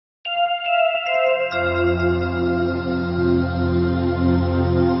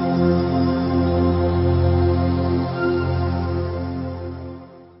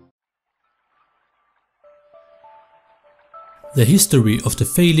The history of the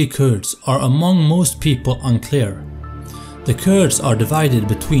Feyli Kurds are among most people unclear. The Kurds are divided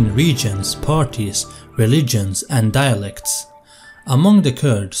between regions, parties, religions and dialects. Among the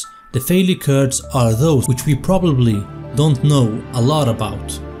Kurds, the Feyli Kurds are those which we probably don't know a lot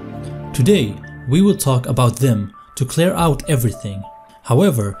about. Today, we will talk about them to clear out everything.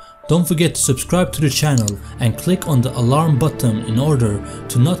 However, don't forget to subscribe to the channel and click on the alarm button in order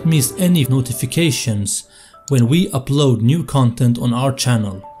to not miss any notifications when we upload new content on our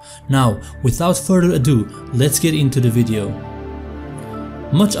channel. Now, without further ado, let's get into the video.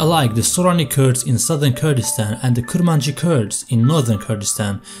 Much alike the Sorani Kurds in southern Kurdistan and the Kurmanji Kurds in northern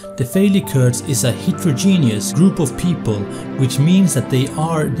Kurdistan, the Feyli Kurds is a heterogeneous group of people, which means that they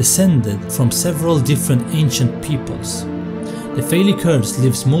are descended from several different ancient peoples. The Feyli Kurds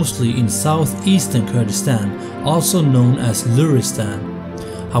lives mostly in southeastern Kurdistan, also known as Luristan.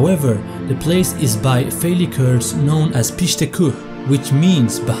 However, the place is by Feyli Kurds known as Pishtekuh, which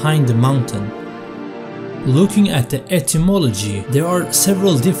means behind the mountain. Looking at the etymology, there are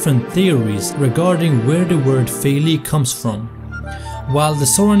several different theories regarding where the word Feyli comes from. While the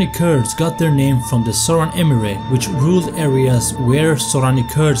Sorani Kurds got their name from the Soran Emirate, which ruled areas where Sorani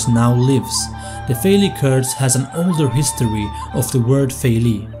Kurds now lives, the Feyli Kurds has an older history of the word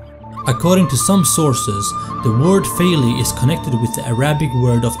Feyli. According to some sources, the word Feyli is connected with the Arabic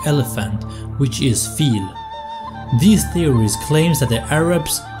word of elephant, which is fil. These theories claim that the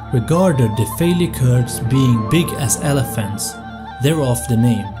Arabs regarded the Feyli Kurds being big as elephants, thereof the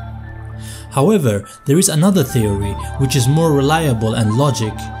name. However, there is another theory which is more reliable and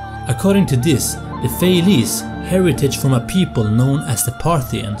logic. According to this, the Feylis heritage from a people known as the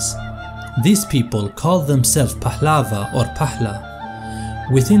Parthians. These people called themselves Pahlava or Pahla.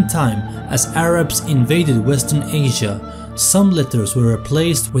 Within time, as Arabs invaded Western Asia, some letters were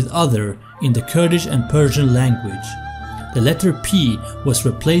replaced with other in the Kurdish and Persian language. The letter P was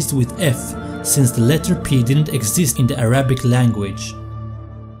replaced with F since the letter P didn't exist in the Arabic language.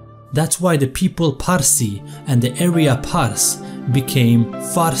 That's why the people Parsi and the area Pars became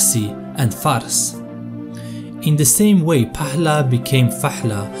Farsi and Fars. In the same way, Pahla became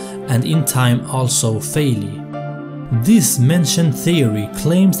Fahla and in time also Feyli. This mentioned theory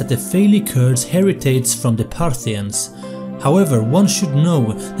claims that the Feyli Kurds heritage from the Parthians. However, one should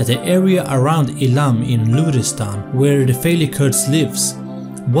know that the area around Ilam in Luristan, where the Feyli Kurds lives,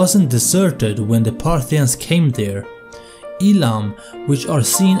 wasn't deserted when the Parthians came there. Ilam, which are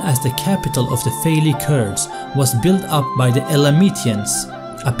seen as the capital of the Feyli Kurds, was built up by the Elamitians,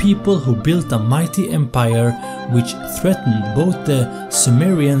 a people who built a mighty empire which threatened both the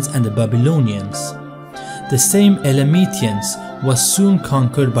Sumerians and the Babylonians. The same Elamitians was soon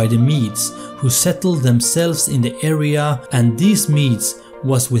conquered by the Medes, who settled themselves in the area, and these Medes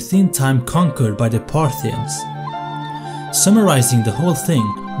was within time conquered by the Parthians. Summarizing the whole thing,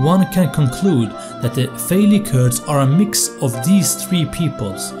 one can conclude that the Feyli Kurds are a mix of these three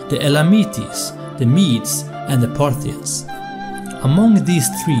peoples, the Elamites, the Medes and the Parthians. Among these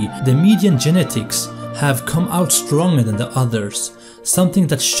three, the Median genetics have come out stronger than the others, something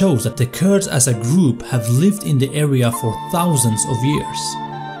that shows that the Kurds as a group have lived in the area for thousands of years.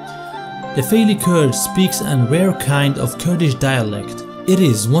 The Feyli Kurds speaks a rare kind of Kurdish dialect. It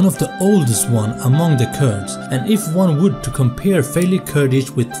is one of the oldest one among the Kurds, and if one would to compare Feyli Kurdish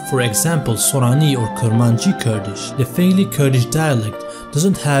with, for example, Sorani or Kurmanji Kurdish, the Feyli Kurdish dialect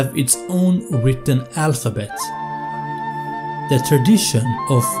doesn't have its own written alphabet. The tradition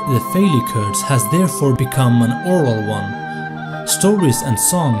of the Feyli Kurds has therefore become an oral one. Stories and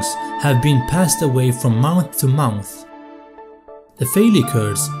songs have been passed away from mouth to mouth. The Feyli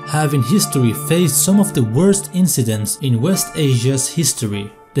Kurds have in history faced some of the worst incidents in West Asia's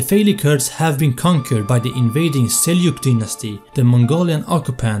history. The Feyli Kurds have been conquered by the invading Seljuk dynasty, the Mongolian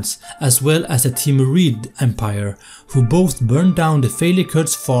occupants, as well as the Timurid Empire, who both burned down the Feyli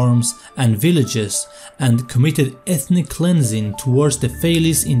Kurds' farms and villages and committed ethnic cleansing towards the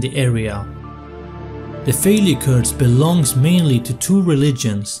Feylis in the area. The Feyli Kurds belongs mainly to two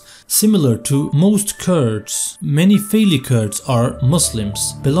religions. Similar to most Kurds, many Feyli Kurds are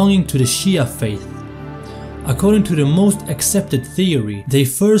Muslims belonging to the Shia faith. According to the most accepted theory, they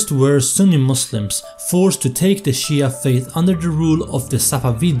first were Sunni Muslims forced to take the Shia faith under the rule of the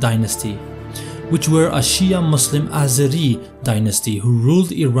Safavid dynasty, which were a Shia Muslim Azeri dynasty who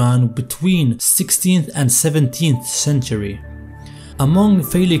ruled Iran between 16th and 17th century. Among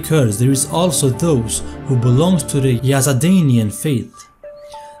Feyli Kurds there is also those who belong to the Yazidanian faith.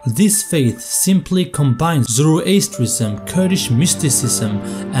 This faith simply combines Zoroastrianism, Kurdish mysticism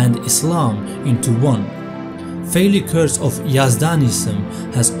and Islam into one. Feyli Kurds of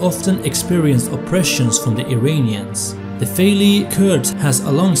Yazdanism has often experienced oppressions from the Iranians. The Feyli Kurds has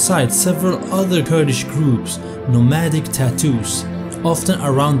alongside several other Kurdish groups nomadic tattoos, often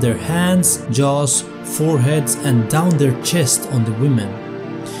around their hands, jaws, foreheads and down their chest on the women.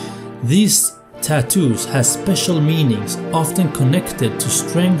 These tattoos have special meanings often connected to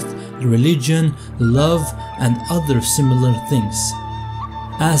strength, religion, love and other similar things.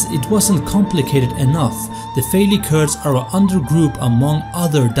 As it wasn't complicated enough, the Feyli Kurds are an undergroup among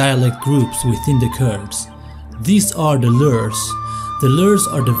other dialect groups within the Kurds. These are the Lurs. The Lurs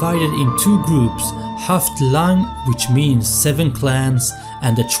are divided in two groups, Haft-Lang, which means 7 clans,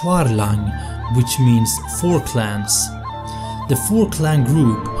 and the Chwar-Lang, which means 4 clans. The 4-clan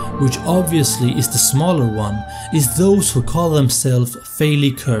group, which obviously is the smaller one, is those who call themselves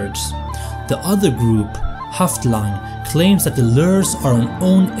Feyli Kurds. The other group, Haft-Lang, claims that the Lurs are an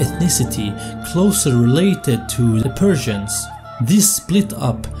own ethnicity closer related to the Persians. This split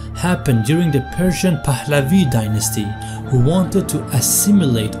up happened during the Persian Pahlavi dynasty, who wanted to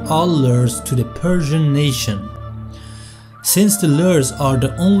assimilate all Lurs to the Persian nation. Since the Lurs are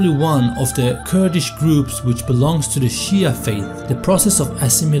the only one of the Kurdish groups which belongs to the Shia faith, the process of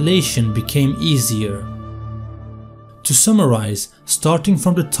assimilation became easier. To summarize, starting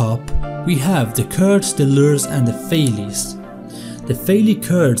from the top, we have the Kurds, the Lurs and the Feylis. The Feyli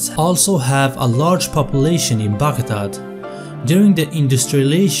Kurds also have a large population in Baghdad. During the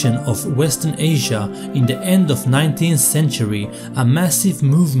industrialization of Western Asia in the end of 19th century, a massive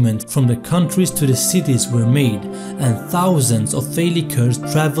movement from the countries to the cities were made, and thousands of Feyli Kurds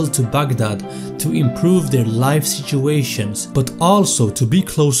traveled to Baghdad to improve their life situations, but also to be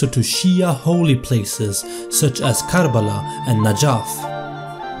closer to Shia holy places such as Karbala and Najaf.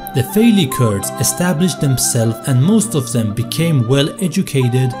 The Feyli Kurds established themselves and most of them became well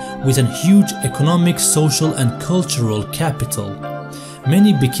educated with a huge economic, social and cultural capital.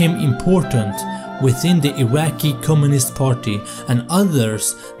 Many became important within the Iraqi Communist Party and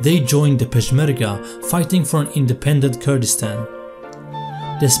others they joined the Peshmerga fighting for an independent Kurdistan.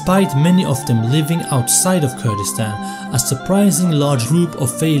 Despite many of them living outside of Kurdistan, a surprising large group of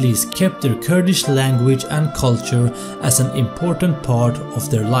Feylis kept their Kurdish language and culture as an important part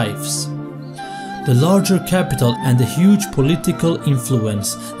of their lives. The larger capital and the huge political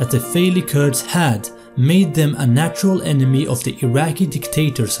influence that the Feyli Kurds had made them a natural enemy of the Iraqi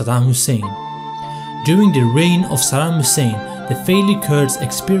dictator Saddam Hussein. During the reign of Saddam Hussein, the Feyli Kurds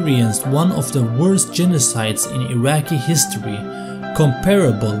experienced one of the worst genocides in Iraqi history,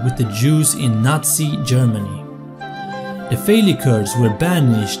 comparable with the Jews in Nazi Germany. The Feyli Kurds were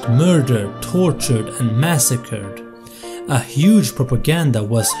banished, murdered, tortured and massacred. A huge propaganda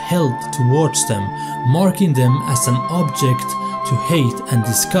was held towards them, marking them as an object to hate and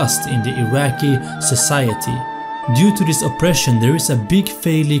disgust in the Iraqi society. Due to this oppression, there is a big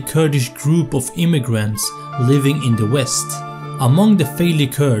Feyli Kurdish group of immigrants living in the West. Among the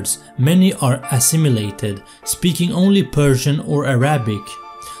Feyli Kurds, many are assimilated, speaking only Persian or Arabic.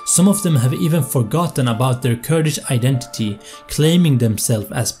 Some of them have even forgotten about their Kurdish identity, claiming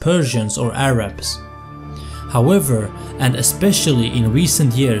themselves as Persians or Arabs. However, and especially in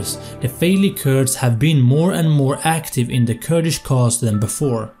recent years, the Feyli Kurds have been more and more active in the Kurdish cause than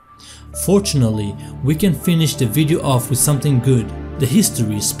before. Fortunately, we can finish the video off with something good. The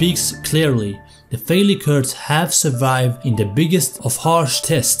history speaks clearly. The Feyli Kurds have survived in the biggest of harsh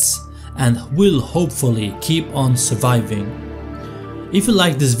tests and will hopefully keep on surviving. If you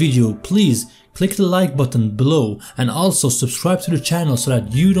like this video, please click the like button below and also subscribe to the channel so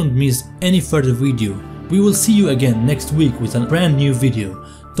that you don't miss any further video. We will see you again next week with a brand new video.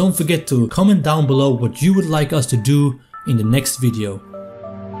 Don't forget to comment down below what you would like us to do in the next video.